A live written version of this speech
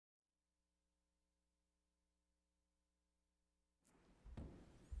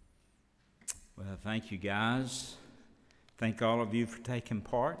Thank you, guys. Thank all of you for taking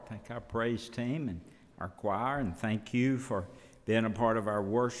part. Thank our praise team and our choir, and thank you for being a part of our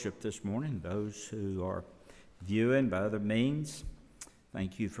worship this morning. Those who are viewing by other means,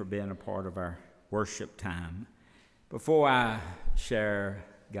 thank you for being a part of our worship time. Before I share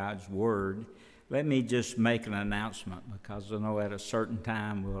God's Word, let me just make an announcement, because I know at a certain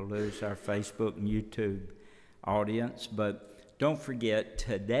time we'll lose our Facebook and YouTube audience, but don't forget,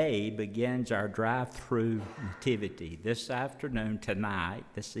 today begins our drive-through nativity. This afternoon, tonight,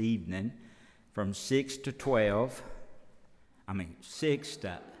 this evening, from 6 to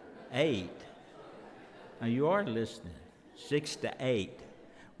 8. Now, you are listening. 6 to 8.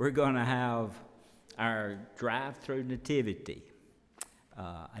 We're going to have our drive-through nativity,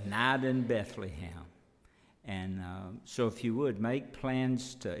 a night in Bethlehem. And so if you would, make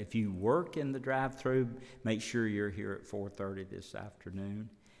plans to, if you work in the drive-through, make sure you're here at 4:30 this afternoon.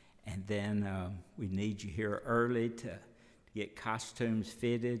 And then we need you here early to get costumes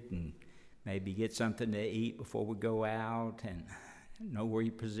fitted and maybe get something to eat before we go out and know where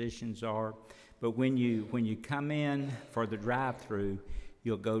your positions are. But when you come in for the drive-through,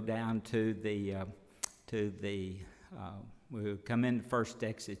 you'll go down to we'll come in the first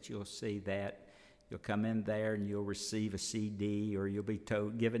exit, you'll see that. You'll come in there and you'll receive a CD, or you'll be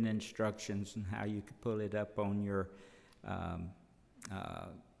given instructions on how you can pull it up on your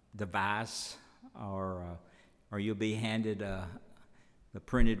device, or you'll be handed the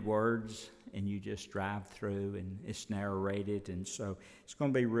printed words, and you just drive through, and it's narrated, and so it's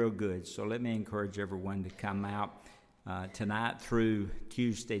going to be real good. So let me encourage everyone to come out tonight through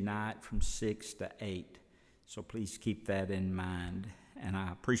Tuesday night from 6 to 8. So please keep that in mind. And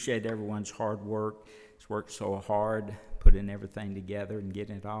I appreciate everyone's hard work. It's worked so hard putting everything together and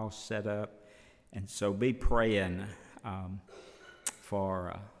getting it all set up. And so be praying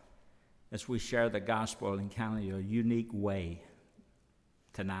for as we share the gospel in kind of a unique way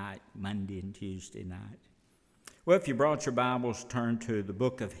tonight, Monday and Tuesday night. Well, if you brought your Bibles, turn to the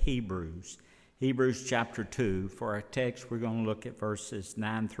book of Hebrews chapter 2. For our text, we're going to look at verses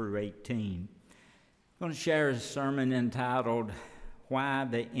 9 through 18. I'm going to share a sermon entitled, Why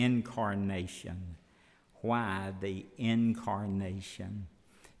the Incarnation? Why the Incarnation?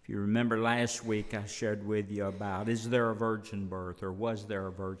 If you remember last week, I shared with you about, is there a virgin birth, or was there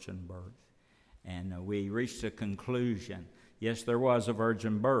a virgin birth? And we reached a conclusion. Yes, there was a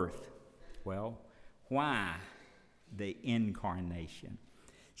virgin birth. Well, why the Incarnation?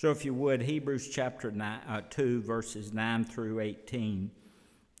 So if you would, Hebrews chapter 2, verses 9 through 18.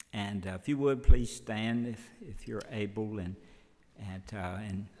 And if you would, please stand if you're able, and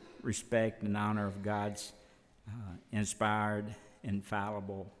in respect and honor of God's inspired,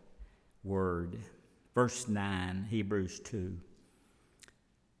 infallible word. Verse 9, Hebrews 2.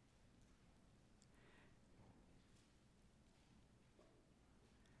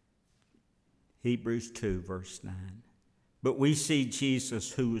 Hebrews 2, verse 9. But we see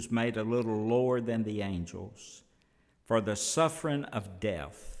Jesus, who was made a little lower than the angels, for the suffering of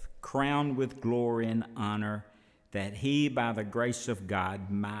death, crowned with glory and honor, that he, by the grace of God,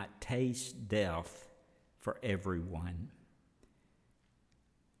 might taste death for everyone.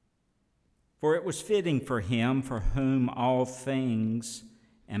 For it was fitting for him, for whom all things,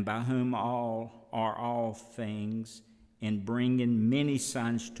 and by whom all are all things, in bringing many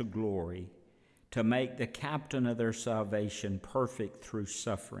sons to glory, to make the captain of their salvation perfect through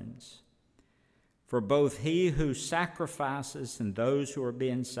sufferings. For both he who sacrifices and those who are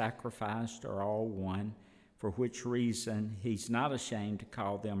being sacrificed are all one, for which reason he's not ashamed to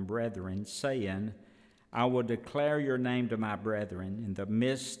call them brethren, saying, I will declare your name to my brethren in the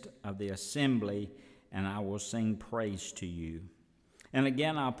midst of the assembly, and I will sing praise to you. And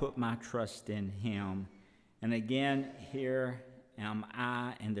again I'll put my trust in him. And again, here am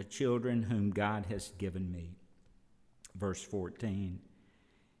I and the children whom God has given me. Verse 14.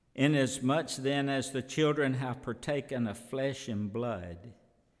 Inasmuch then as the children have partaken of flesh and blood,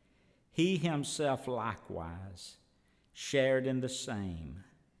 he himself likewise shared in the same,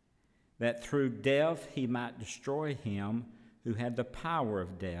 that through death he might destroy him who had the power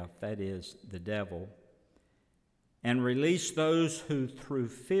of death, that is, the devil, and release those who through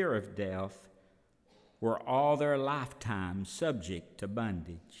fear of death were all their lifetime subject to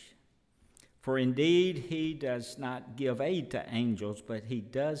bondage. For indeed he does not give aid to angels, but he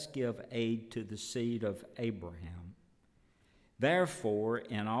does give aid to the seed of Abraham. Therefore,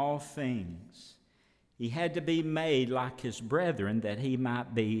 in all things, he had to be made like his brethren, that he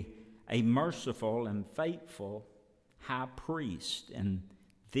might be a merciful and faithful high priest in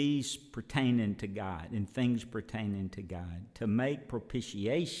these pertaining to God, in things pertaining to God, to make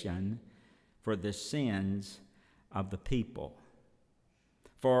propitiation for the sins of the people.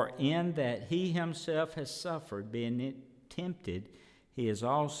 For in that he himself has suffered, being tempted, he is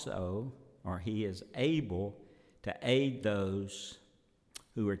able to aid those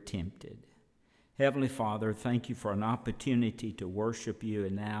who are tempted. Heavenly Father, thank you for an opportunity to worship you,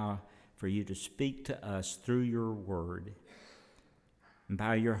 and now for you to speak to us through your word. And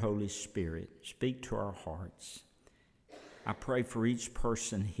by your Holy Spirit, speak to our hearts. I pray for each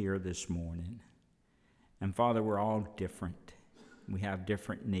person here this morning. And Father, we're all different. We have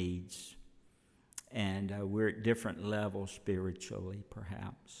different needs. And we're at different levels spiritually,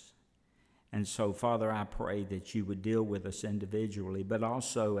 perhaps. And so, Father, I pray that you would deal with us individually, but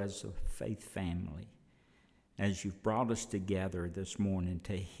also as a faith family, as you've brought us together this morning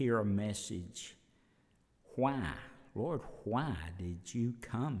to hear a message. Why? Lord, why did you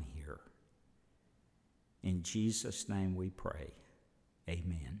come here? In Jesus' name we pray.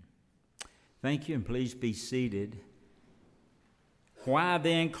 Amen. Thank you, and please be seated. Why the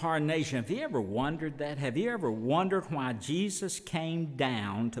Incarnation? Have you ever wondered that? Have you ever wondered why Jesus came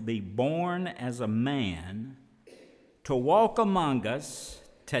down to be born as a man, to walk among us,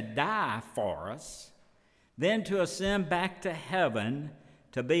 to die for us, then to ascend back to heaven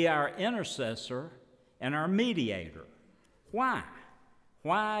to be our intercessor and our mediator? Why?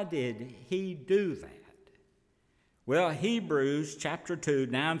 Why did he do that? Well, Hebrews chapter 2,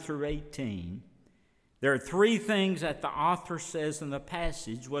 9 through 18, there are three things that the author says in the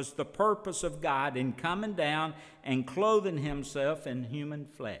passage was the purpose of God in coming down and clothing himself in human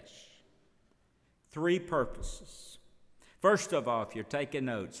flesh. Three purposes. First of all, if you're taking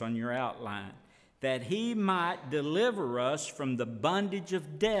notes on your outline, that he might deliver us from the bondage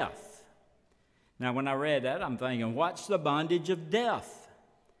of death. Now, when I read that, I'm thinking, what's the bondage of death?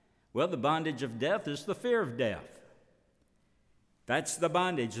 Well, the bondage of death is the fear of death. That's the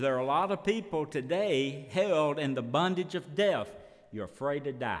bondage. There are a lot of people today held in the bondage of death. You're afraid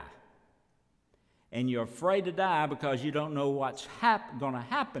to die. And you're afraid to die because you don't know what's going to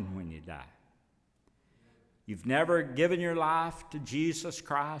happen when you die. You've never given your life to Jesus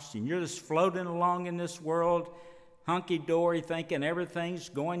Christ, and you're just floating along in this world, hunky-dory, thinking everything's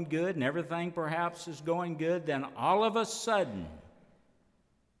going good, and everything perhaps is going good. Then all of a sudden,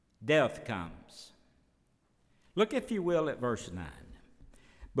 death comes. Look, if you will, at verse 9.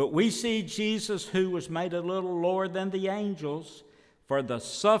 But we see Jesus, who was made a little lower than the angels for the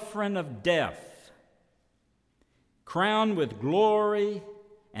suffering of death, crowned with glory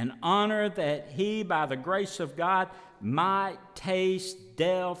and honor, that he, by the grace of God, might taste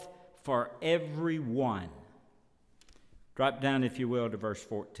death for everyone. Drop down, if you will, to verse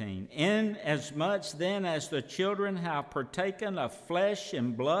 14. Inasmuch then as the children have partaken of flesh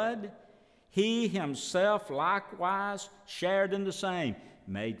and blood, he himself likewise shared in the same,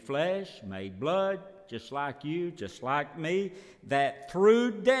 made flesh, made blood, just like you, just like me, that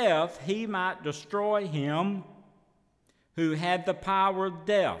through death he might destroy him who had the power of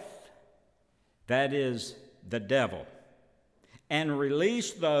death, that is, the devil, and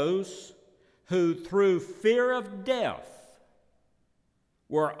release those who through fear of death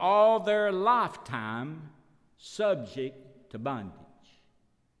were all their lifetime subject to bondage.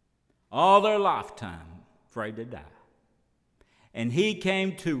 All their lifetime afraid to die. And he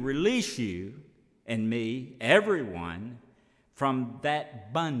came to release you and me, everyone, from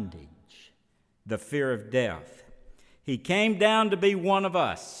that bondage, the fear of death. He came down to be one of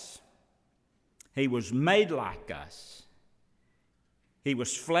us. He was made like us. He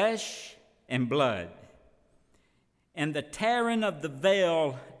was flesh and blood. And the tearing of the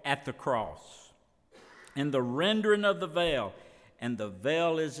veil at the cross, and the rendering of the veil, and the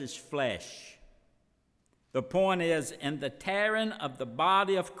veil is his flesh. The point is, in the tearing of the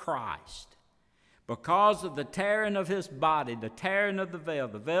body of Christ, because of the tearing of his body, the tearing of the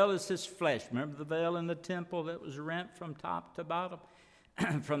veil is his flesh. Remember the veil in the temple that was rent from top to bottom?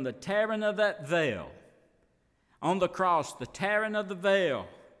 From the tearing of that veil, on the cross, the tearing of the veil,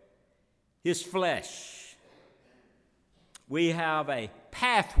 his flesh, we have a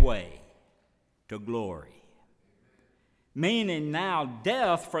pathway to glory. Meaning now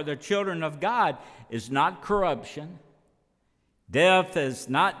death for the children of God is not corruption. Death is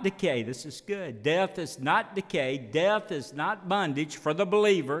not decay. This is good. Death is not decay. Death is not bondage for the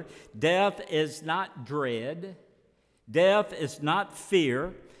believer. Death is not dread. Death is not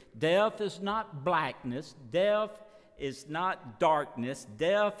fear. Death is not blackness. Death is not darkness.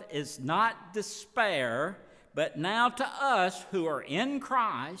 Death is not despair. But now to us who are in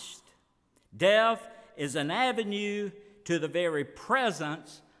Christ, death is an avenue to the very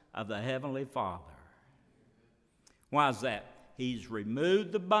presence of the Heavenly Father. Why is that? He's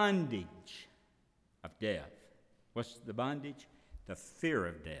removed the bondage of death. What's the bondage? The fear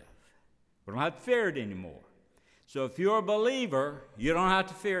of death. We don't have to fear it anymore. So if you're a believer, you don't have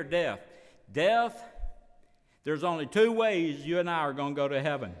to fear death. Death, there's only two ways you and I are going to go to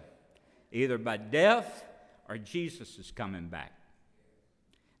heaven. Either by death or Jesus is coming back.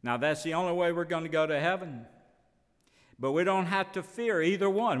 Now that's the only way we're going to go to heaven. But we don't have to fear either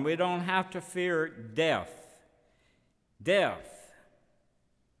one. We don't have to fear death. Death.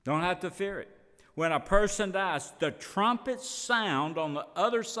 Don't have to fear it. When a person dies, the trumpets sound on the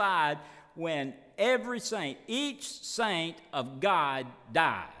other side when every saint, each saint of God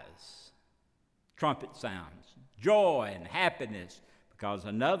dies. Trumpet sounds. Joy and happiness because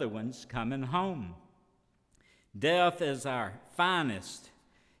another one's coming home. Death is our finest.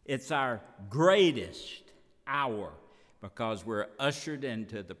 It's our greatest hour because we're ushered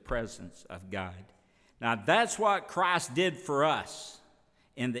into the presence of God. Now that's what Christ did for us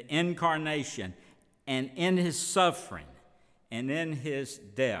in the Incarnation and in his suffering and in his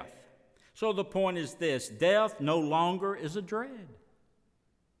death. So the point is this: death no longer is a dread.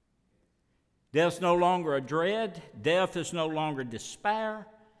 Death's no longer a dread. Death is no longer despair.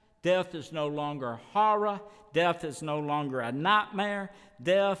 Death is no longer horror. Death is no longer a nightmare.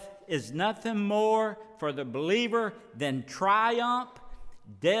 Death is nothing more for the believer than triumph.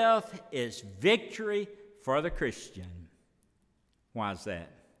 Death is victory for the Christian. Why is that?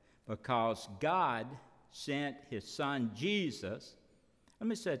 Because God sent his son Jesus. Let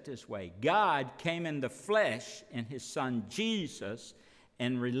me say it this way. God came in the flesh in his son Jesus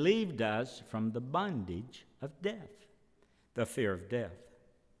and relieved us from the bondage of death, the fear of death.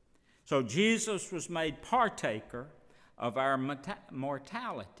 So Jesus was made partaker of our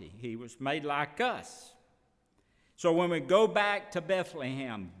mortality. He was made like us. So when we go back to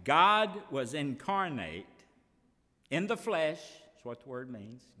Bethlehem, God was incarnate in the flesh. That's what the word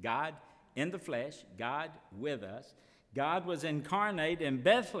means. God in the flesh, God with us. God was incarnate in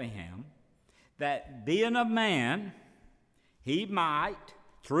Bethlehem that being a man, he might,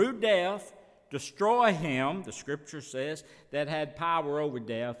 through death, destroy him, the scripture says, that had power over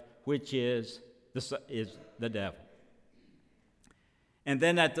death, which is the devil. And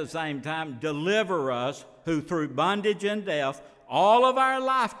then at the same time, deliver us who through bondage and death, all of our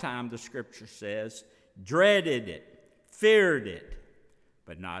lifetime, the scripture says, dreaded it, feared it,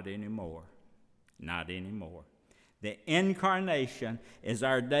 but not anymore. Not anymore. The Incarnation is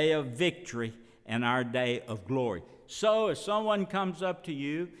our day of victory and our day of glory. So if someone comes up to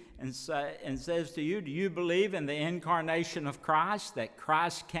you and says to you, do you believe in the incarnation of Christ, that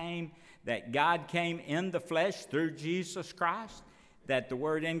Christ came, that God came in the flesh through Jesus Christ, that the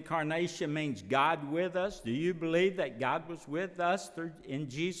word incarnation means God with us? Do you believe that God was with us in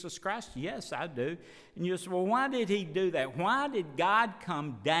Jesus Christ? Yes, I do. And you say, well, why did he do that? Why did God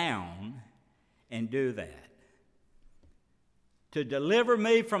come down and do that? To deliver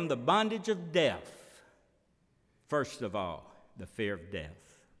me from the bondage of death. First of all, the fear of death.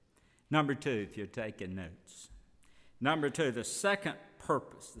 Number two, if you're taking notes. Number two, the second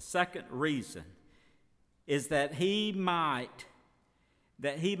purpose, the second reason is that he might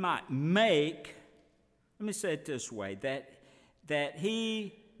make, let me say it this way, that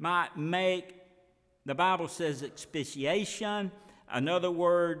he might make, the Bible says expiation. Another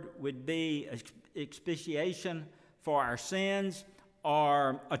word would be expiation for our sins,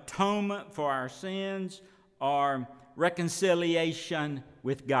 or atonement for our sins, or reconciliation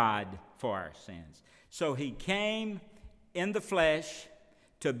with God for our sins. So he came in the flesh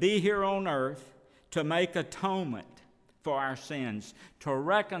to be here on earth to make atonement for our sins, to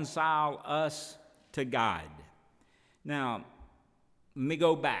reconcile us to God. Now, let me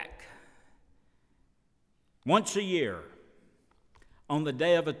go back. Once a year, on the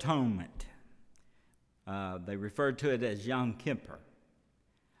Day of Atonement, they referred to it as Yom Kippur.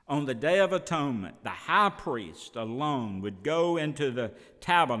 On the Day of Atonement, the high priest alone would go into the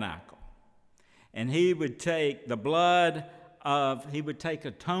tabernacle, and he would take the blood he would take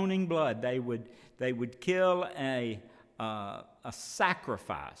atoning blood. They would kill a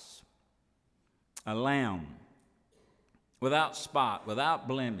sacrifice, a lamb, without spot, without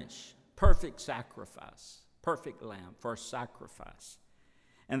blemish, perfect sacrifice, perfect lamb for sacrifice.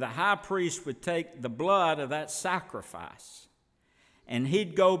 And the high priest would take the blood of that sacrifice, and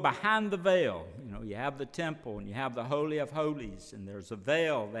he'd go behind the veil. You know, you have the temple and you have the Holy of Holies, and there's a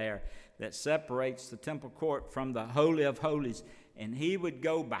veil there that separates the temple court from the Holy of Holies. And he would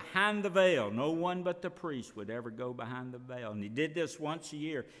go behind the veil. No one but the priest would ever go behind the veil. And he did this once a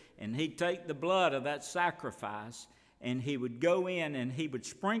year. And he'd take the blood of that sacrifice, and he would go in and he would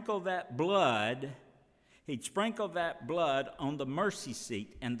sprinkle that blood. He'd sprinkle that blood on the mercy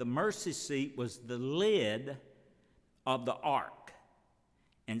seat, and the mercy seat was the lid of the ark.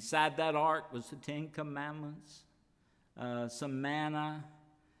 Inside that ark was the Ten Commandments, some manna,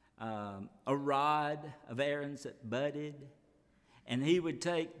 a rod of Aaron's that budded. And he would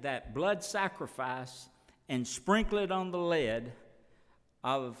take that blood sacrifice and sprinkle it on the lid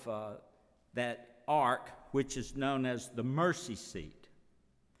of that ark, which is known as the mercy seat.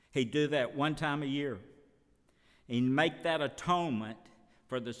 He'd do that one time a year. He'd make that atonement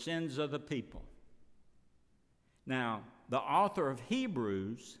for the sins of the people. Now, the author of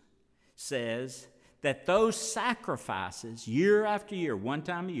Hebrews says that those sacrifices, year after year, one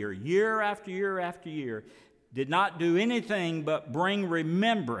time a year after year after year, did not do anything but bring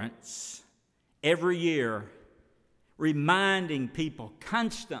remembrance every year, reminding people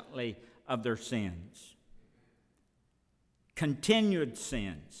constantly of their sins, continued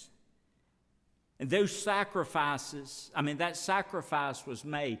sins. And those sacrifices, that sacrifice was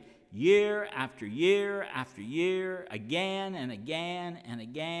made year after year after year, again and again and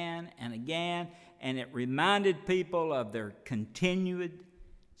again and again, and it reminded people of their continued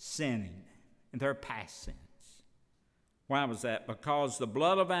sinning and their past sins. Why was that? Because the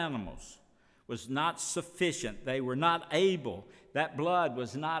blood of animals was not sufficient. They were not able, that blood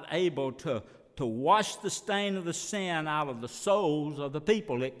was not able to wash the stain of the sin out of the souls of the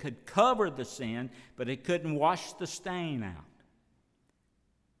people. It could cover the sin, but it couldn't wash the stain out.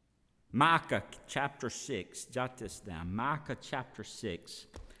 Micah chapter 6, jot this down. Micah chapter 6,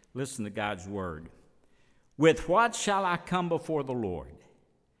 listen to God's word. With what shall I come before the Lord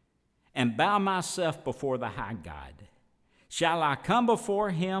and bow myself before the high God? Shall I come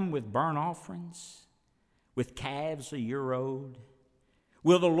before him with burnt offerings, with calves a year old?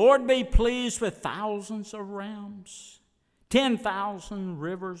 Will the Lord be pleased with thousands of rams, 10,000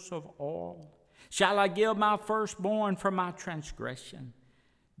 rivers of oil? Shall I give my firstborn for my transgression,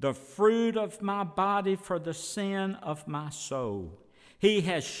 the fruit of my body for the sin of my soul? He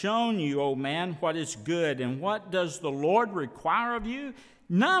has shown you, O man, what is good, and what does the Lord require of you?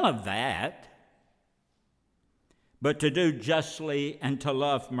 None of that, but to do justly and to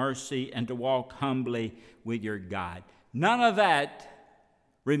love mercy and to walk humbly with your God. None of that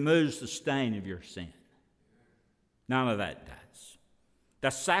removes the stain of your sin. None of that does. The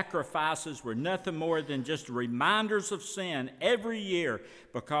sacrifices were nothing more than just reminders of sin every year,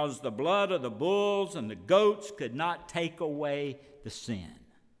 because the blood of the bulls and the goats could not take away the sin.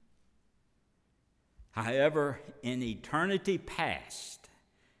 However, in eternity past,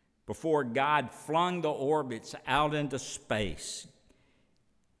 before God flung the orbits out into space,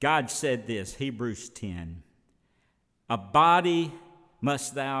 God said this, Hebrews 10, "A body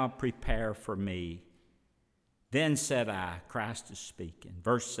must thou prepare for me. Then said I," Christ is speaking,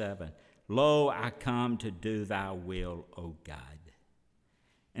 verse 7, "Lo, I come to do thy will, O God."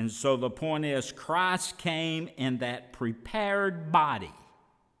 And so the point is, Christ came in that prepared body,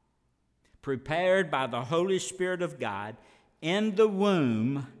 prepared by the Holy Spirit of God in the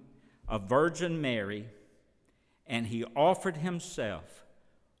womb of Virgin Mary, and he offered himself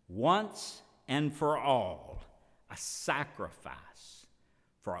once and for all, a sacrifice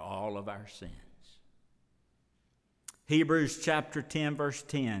for all of our sins. Hebrews chapter 10, verse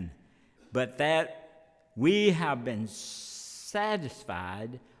 10, "But that we have been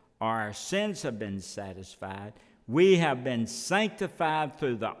satisfied, or our sins have been satisfied, we have been sanctified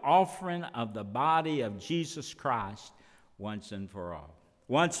through the offering of the body of Jesus Christ once and for all."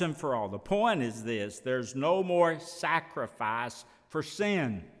 Once and for all. The point is this: there's no more sacrifice for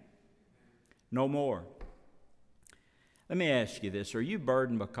sin. No more. Let me ask you this. Are you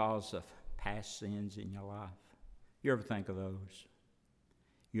burdened because of past sins in your life? You ever think of those?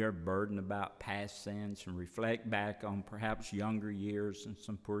 You ever burdened about past sins and reflect back on perhaps younger years and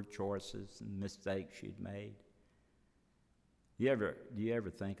some poor choices and mistakes you'd made? Do you ever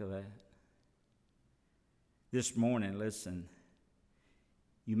think of that? This morning, listen,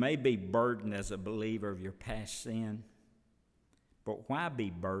 you may be burdened as a believer of your past sin, but why be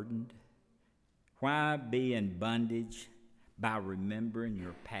burdened? Why be in bondage by remembering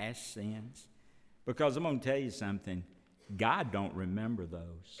your past sins? Because I'm going to tell you something, God don't remember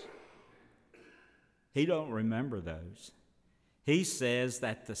those. He don't remember those. He says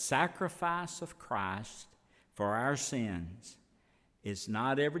that the sacrifice of Christ for our sins is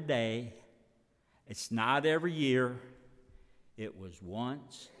not every day, it's not every year, it was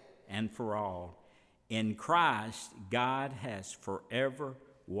once and for all. In Christ, God has forever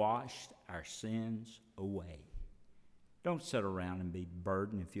washed our sins away. Don't sit around and be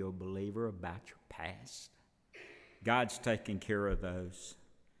burdened, if you're a believer, about your past. God's taking care of those.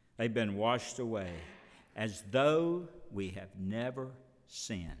 They've been washed away. as though we have never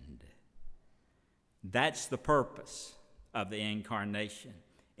sinned. That's the purpose of the incarnation.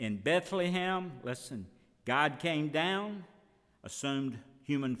 In Bethlehem, listen, God came down, assumed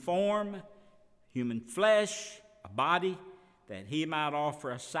human form, human flesh, a body, that he might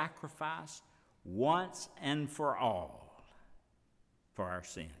offer a sacrifice once and for all for our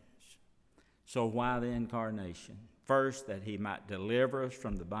sins. So why the incarnation? First, that he might deliver us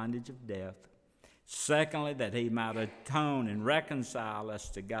from the bondage of death. Secondly, that he might atone and reconcile us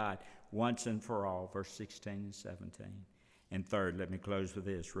to God once and for all, verse 16 and 17. And third, let me close with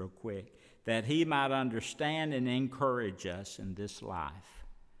this real quick, that he might understand and encourage us in this life.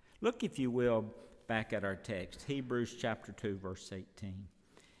 Look, if you will, back at our text, Hebrews chapter 2, verse 18.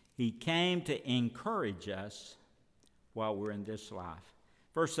 He came to encourage us while we're in this life.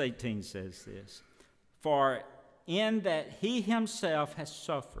 Verse 18 says this, for in that he himself has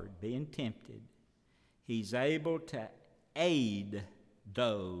suffered, being tempted, he's able to aid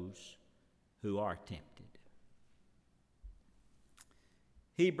those who are tempted.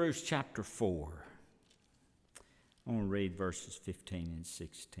 Hebrews chapter 4. I want to read verses 15 and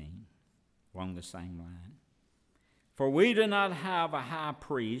 16 along the same line. For we do not have a high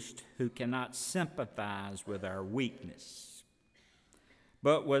priest who cannot sympathize with our weakness,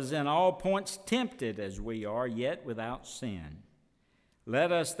 but was in all points tempted as we are, yet without sin.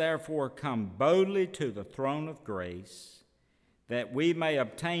 Let us therefore come boldly to the throne of grace, that we may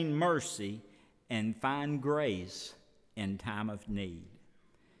obtain mercy and find grace in time of need.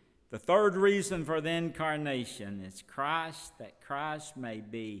 The third reason for the incarnation is Christ, that Christ may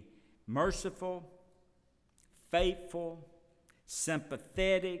be merciful, faithful,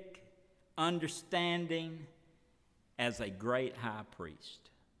 sympathetic, understanding as a great high priest.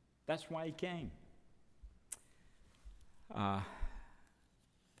 That's why he came. One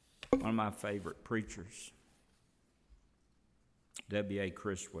of my favorite preachers, W.A.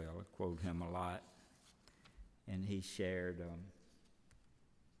 Criswell, I quote him a lot, and he shared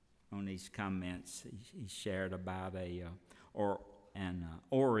on these comments, he shared about an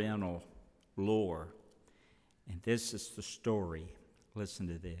Oriental lore. And this is the story. Listen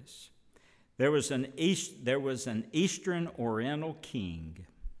to this. There was an Eastern Oriental king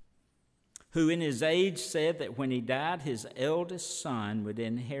who in his age said that when he died, his eldest son would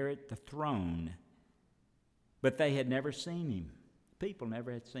inherit the throne. But they had never seen him. People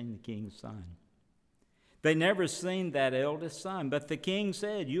never had seen the king's son. They never seen that eldest son. But the king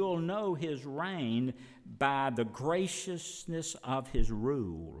said, you'll know his reign by the graciousness of his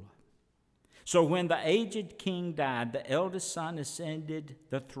rule. So when the aged king died, the eldest son ascended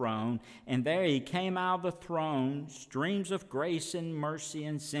the throne, and there he came out of the throne, streams of grace and mercy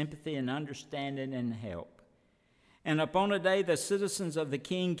and sympathy and understanding and help. And upon a day the citizens of the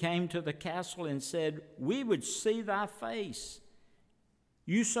king came to the castle and said, we would see thy face.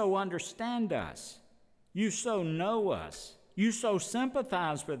 You so understand us. You so know us. You so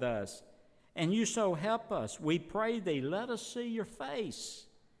sympathize with us. And you so help us. We pray thee, let us see your face.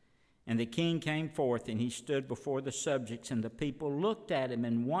 And the king came forth, and he stood before the subjects, and the people looked at him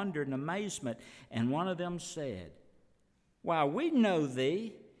in wonder and amazement. And one of them said, why, we know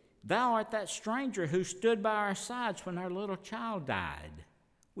thee. Thou art that stranger who stood by our sides when our little child died.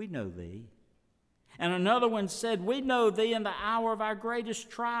 We know thee. And another one said, we know thee in the hour of our greatest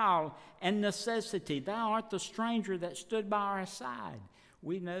trial and necessity. Thou art the stranger that stood by our side.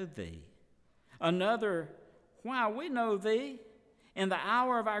 We know thee. Another, why, we know thee. In the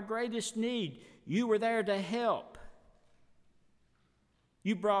hour of our greatest need, you were there to help.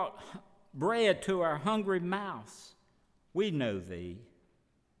 You brought bread to our hungry mouths. We know thee.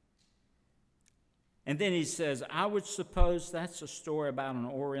 And then he says, I would suppose that's a story about an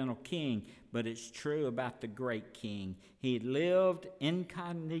Oriental king, but it's true about the great king. He lived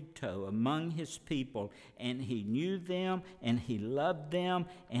incognito among his people, and he knew them, and he loved them,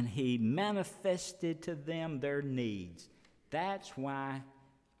 and he manifested to them their needs. That's why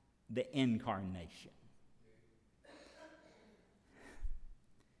the incarnation.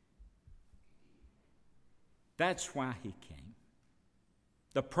 That's why he came.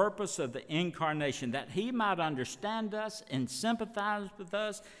 The purpose of the incarnation, that he might understand us and sympathize with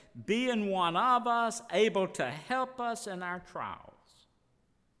us, being one of us, able to help us in our trials.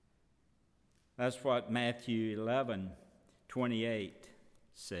 That's what Matthew 11:28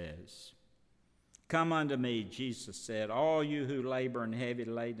 says. Come unto me, Jesus said, all you who labor and heavy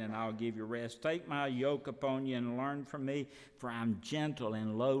laden, and I'll give you rest. Take my yoke upon you and learn from me, for I'm gentle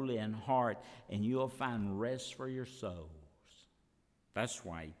and lowly in heart, and you'll find rest for your souls. That's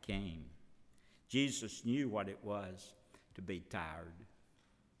why he came. Jesus knew what it was to be tired.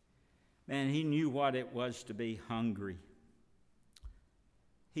 Man, he knew what it was to be hungry.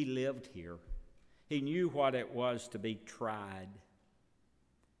 He lived here. He knew what it was to be tried.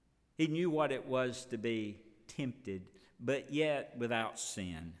 He knew what it was to be tempted, but yet without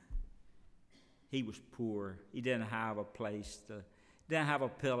sin. He was poor. He didn't have a pillow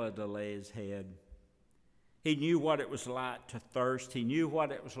to lay his head. He knew what it was like to thirst. He knew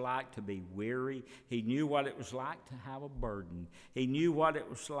what it was like to be weary. He knew what it was like to have a burden. He knew what it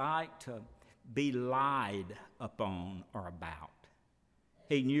was like to be lied upon or about.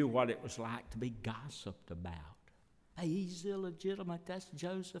 He knew what it was like to be gossiped about. Hey, he's illegitimate. That's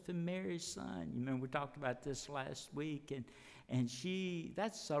Joseph and Mary's son. You remember we talked about this last week, and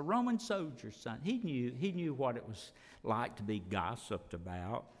that's a Roman soldier's son. He knew what it was like to be gossiped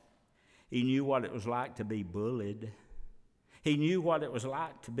about. He knew what it was like to be bullied. He knew what it was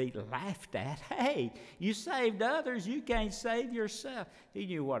like to be laughed at. Hey, you saved others, you can't save yourself. He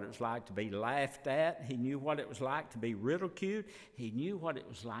knew what it was like to be laughed at. He knew what it was like to be ridiculed. He knew what it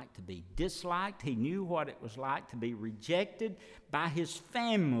was like to be disliked. He knew what it was like to be rejected by his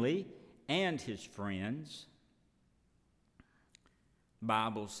family and his friends. The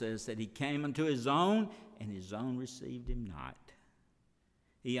Bible says that he came unto his own, and his own received him not.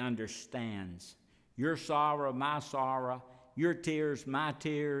 He understands your sorrow, my sorrow, your tears, my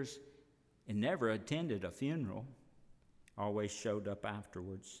tears, and never attended a funeral. Always showed up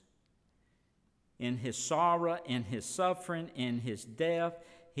afterwards. In his sorrow, in his suffering, in his death,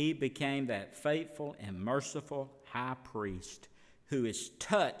 he became that faithful and merciful high priest who is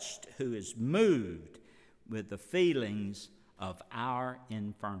touched, who is moved with the feelings of our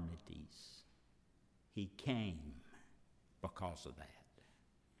infirmities. He came because of that.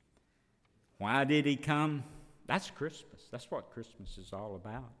 Why did he come? That's Christmas. That's what Christmas is all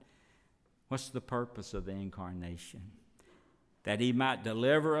about. What's the purpose of the incarnation? That he might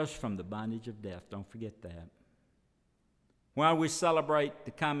deliver us from the bondage of death. Don't forget that. While we celebrate the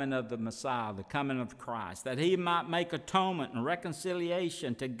coming of the Messiah, the coming of Christ, that he might make atonement and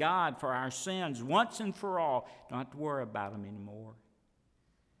reconciliation to God for our sins once and for all. Don't have to worry about them anymore.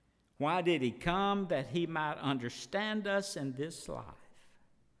 Why did he come? That he might understand us in this life.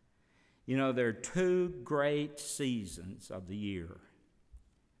 You know, there are two great seasons of the year,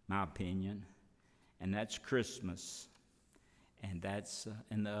 my opinion, and that's Christmas, and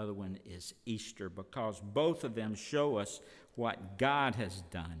the other one is Easter, because both of them show us what God has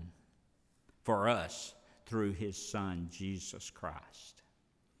done for us through his Son, Jesus Christ.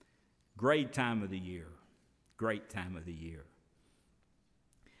 Great time of the year. Great time of the year.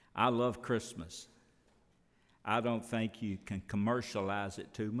 I love Christmas. I don't think you can commercialize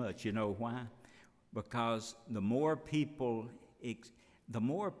it too much. You know why? Because the more people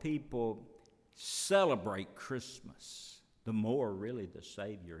celebrate Christmas, the more really the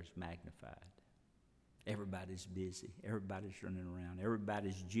Savior is magnified. Everybody's busy. Everybody's running around.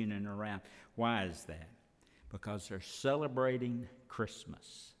 Everybody's ginning around. Why is that? Because they're celebrating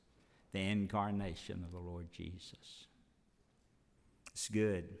Christmas, the incarnation of the Lord Jesus. It's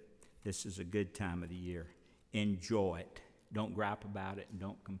good. This is a good time of the year. Enjoy it. Don't gripe about it and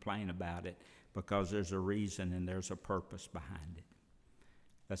don't complain about it, because there's a reason and there's a purpose behind it.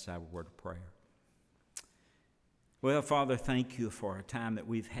 Let's have a word of prayer. Well, Father, thank you for a time that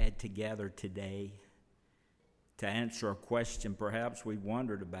we've had together today to answer a question perhaps we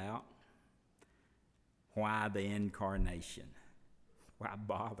wondered about. Why the incarnation? Why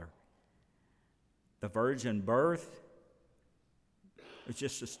bother? The virgin birth was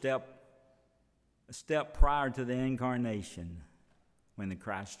just a step prior to the incarnation when the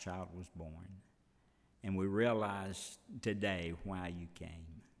Christ child was born. And we realize today why you came.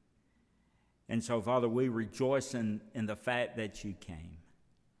 And so, Father, we rejoice in the fact that you came.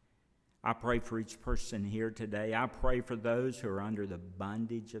 I pray for each person here today. I pray for those who are under the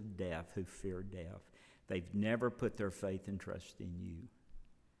bondage of death, who fear death. They've never put their faith and trust in you.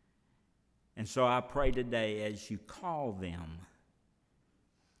 And so I pray today as you call them,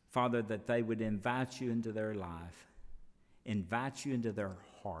 Father, that they would invite you into their life, invite you into their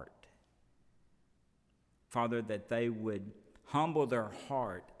heart. Father, that they would humble their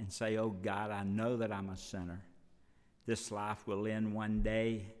heart and say, oh God, I know that I'm a sinner. This life will end one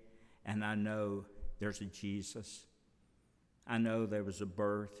day, and I know there's a Jesus. I know there was a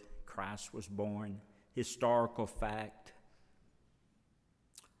birth. Christ was born. Historical fact.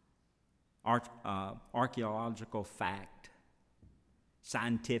 Archaeological fact.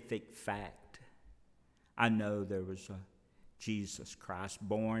 Scientific fact. I know there was Jesus Christ,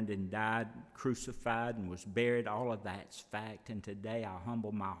 born and died, crucified, and was buried. All of that's fact. And today I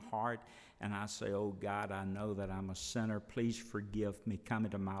humble my heart and I say, oh God, I know that I'm a sinner. Please forgive me. Come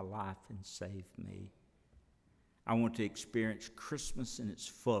into my life and save me. I want to experience Christmas in its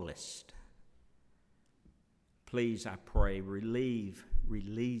fullest. Please, I pray,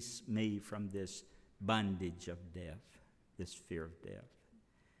 release me from this bondage of death, this fear of death.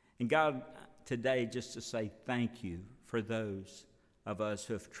 And God, today, just to say thank you for those of us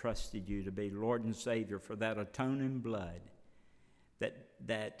who have trusted you to be Lord and Savior, for that atoning blood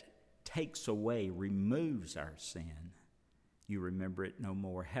that takes away, removes our sin. You remember it no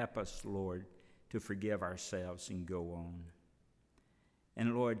more. Help us, Lord, to forgive ourselves and go on.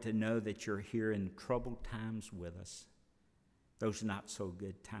 And Lord, to know that you're here in troubled times with us, those not so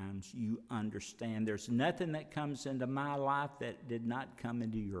good times. You understand there's nothing that comes into my life that did not come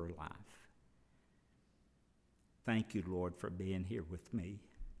into your life. Thank you, Lord, for being here with me.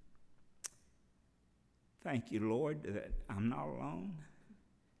 Thank you, Lord, that I'm not alone.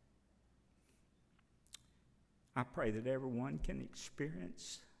 I pray that everyone can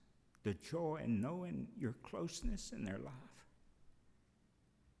experience the joy in knowing your closeness in their life.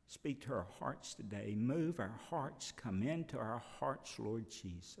 Speak to our hearts today. Move our hearts. Come into our hearts, Lord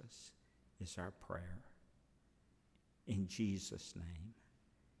Jesus, is our prayer. In Jesus' name,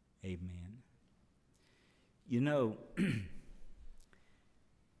 amen. You know,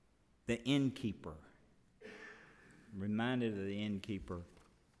 the innkeeper, reminded of the innkeeper.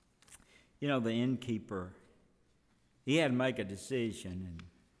 You know, the innkeeper, he had to make a decision, and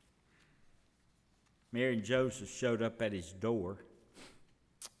Mary and Joseph showed up at his door,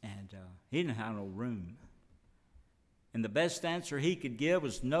 and he didn't have no room. And the best answer he could give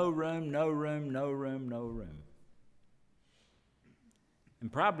was no room, no room, no room, no room. And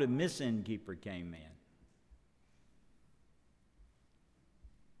probably Miss Innkeeper came in.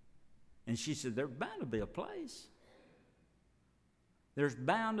 And she said, there's bound to be a place. There's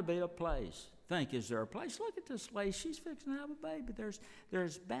bound to be a place. Think, is there a place? Look at this lady. She's fixing to have a baby.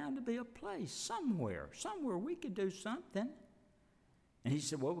 There's bound to be a place somewhere we could do something. And he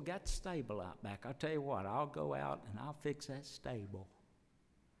said, well, we got the stable out back. I'll tell you what, I'll go out and I'll fix that stable.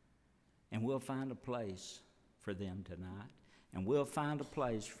 And we'll find a place for them tonight. And we'll find a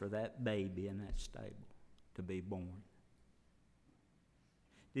place for that baby in that stable to be born.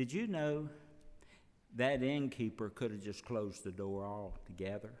 Did you know that innkeeper could have just closed the door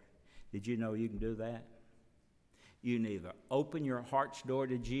altogether? Did you know you can do that? You can either open your heart's door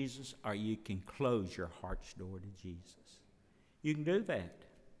to Jesus or you can close your heart's door to Jesus. You can do that.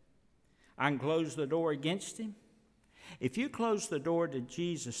 I can close the door against him. If you close the door to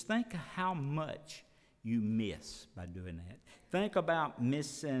Jesus, think of how much you miss by doing that. Think about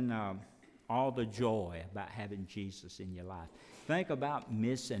missing all the joy about having Jesus in your life. Think about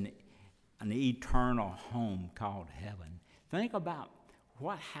missing an eternal home called heaven. Think about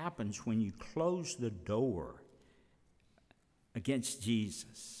what happens when you close the door against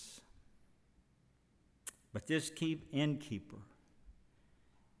Jesus. But this innkeeper,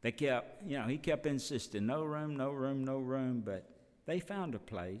 he kept insisting, no room, no room, no room, but they found a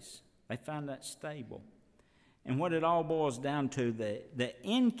place. They found that stable. And what it all boils down to, the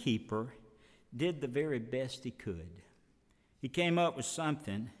innkeeper did the very best he could. He came up with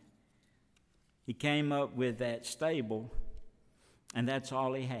something. He came up with that stable, and that's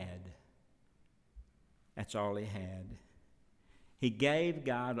all he had. That's all he had. He gave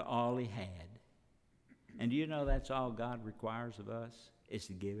God all he had. And do you know that's all God requires of us, is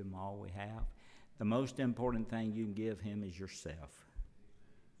to give him all we have? The most important thing you can give him is yourself,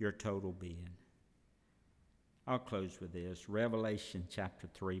 your total being. I'll close with this. Revelation chapter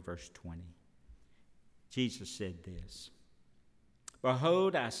 3, verse 20. Jesus said this,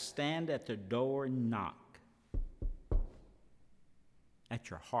 "Behold, I stand at the door and knock." At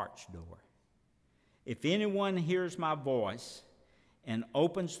your heart's door. "If anyone hears my voice and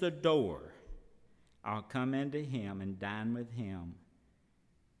opens the door, I'll come into him and dine with him,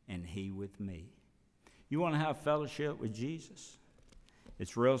 and he with me." You want to have fellowship with Jesus?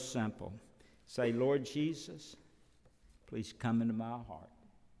 It's real simple. Say, "Lord Jesus, please come into my heart."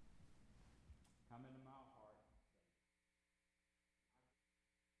 Come into my heart.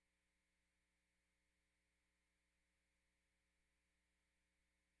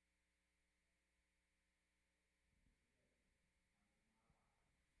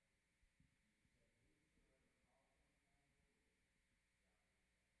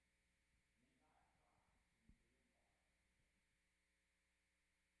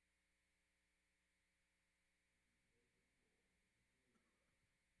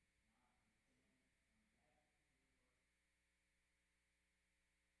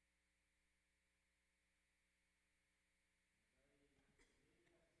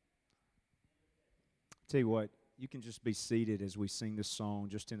 Tell you what, you can just be seated as we sing this song,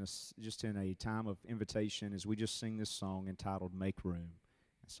 just in a time of invitation, as we just sing this song entitled "Make Room."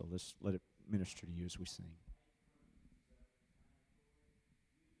 And so let's let it minister to you as we sing.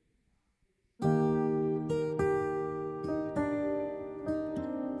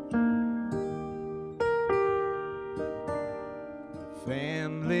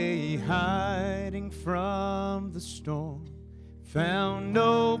 Family hiding from the storm found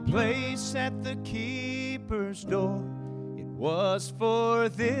no place at the keeper's door. It was for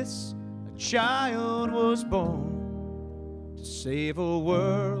this a child was born, to save a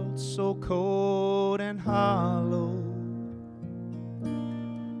world so cold and hollow.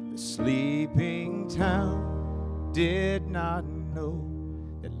 The sleeping town did not know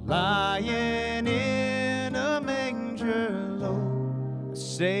that lying in a manger low, a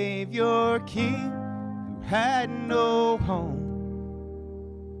Savior King who had no home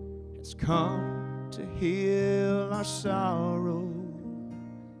has come to heal our sorrow.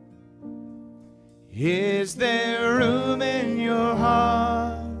 Is there room in your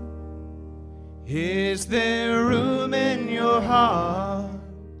heart? Is there room in your heart?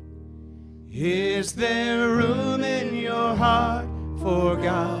 Is there room in your heart for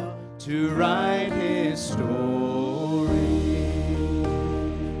God to write His story?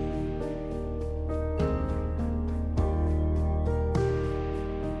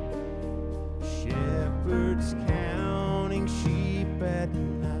 Shepherds counting sheep at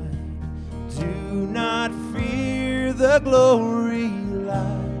night, do not fear the glory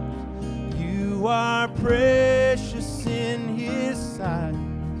light. You are precious in His sight.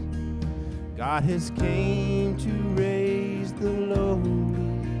 God has came to raise the lowly.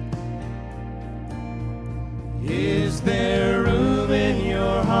 Is there room in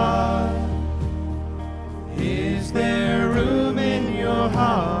your heart? Is there room in your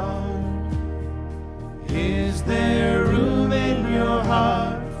heart? Is there room in your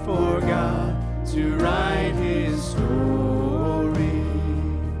heart for God to write His story?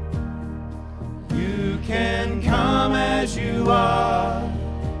 You can come as you are,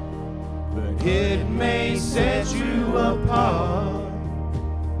 but it may set you apart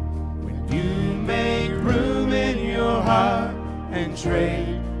when you make room in your heart and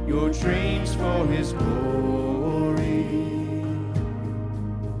trade your dreams for His glory.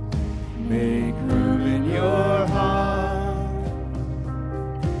 Make room in your heart.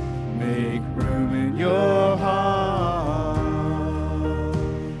 Make room in your heart.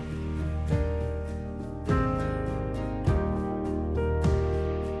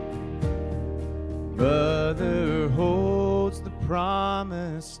 Brother holds the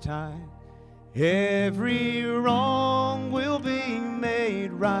promise tight. Every wrong will be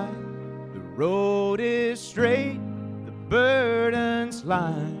made right. The road is straight, the burden's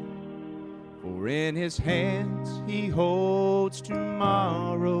light. For in His hands He holds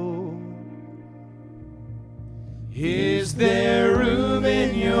tomorrow. Is there room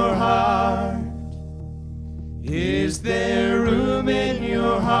in your heart? Is there room in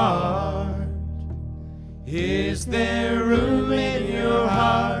your heart? Is there room in your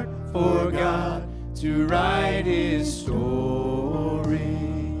heart for God to write His story?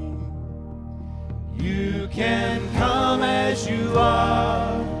 You can come as you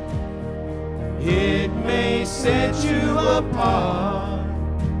are. It may set you apart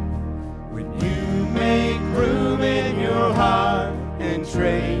when you make room in your heart and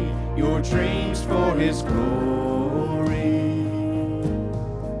trade your dreams for His glory.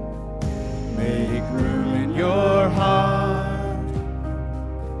 Make room in your heart.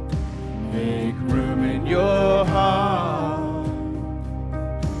 Make room in your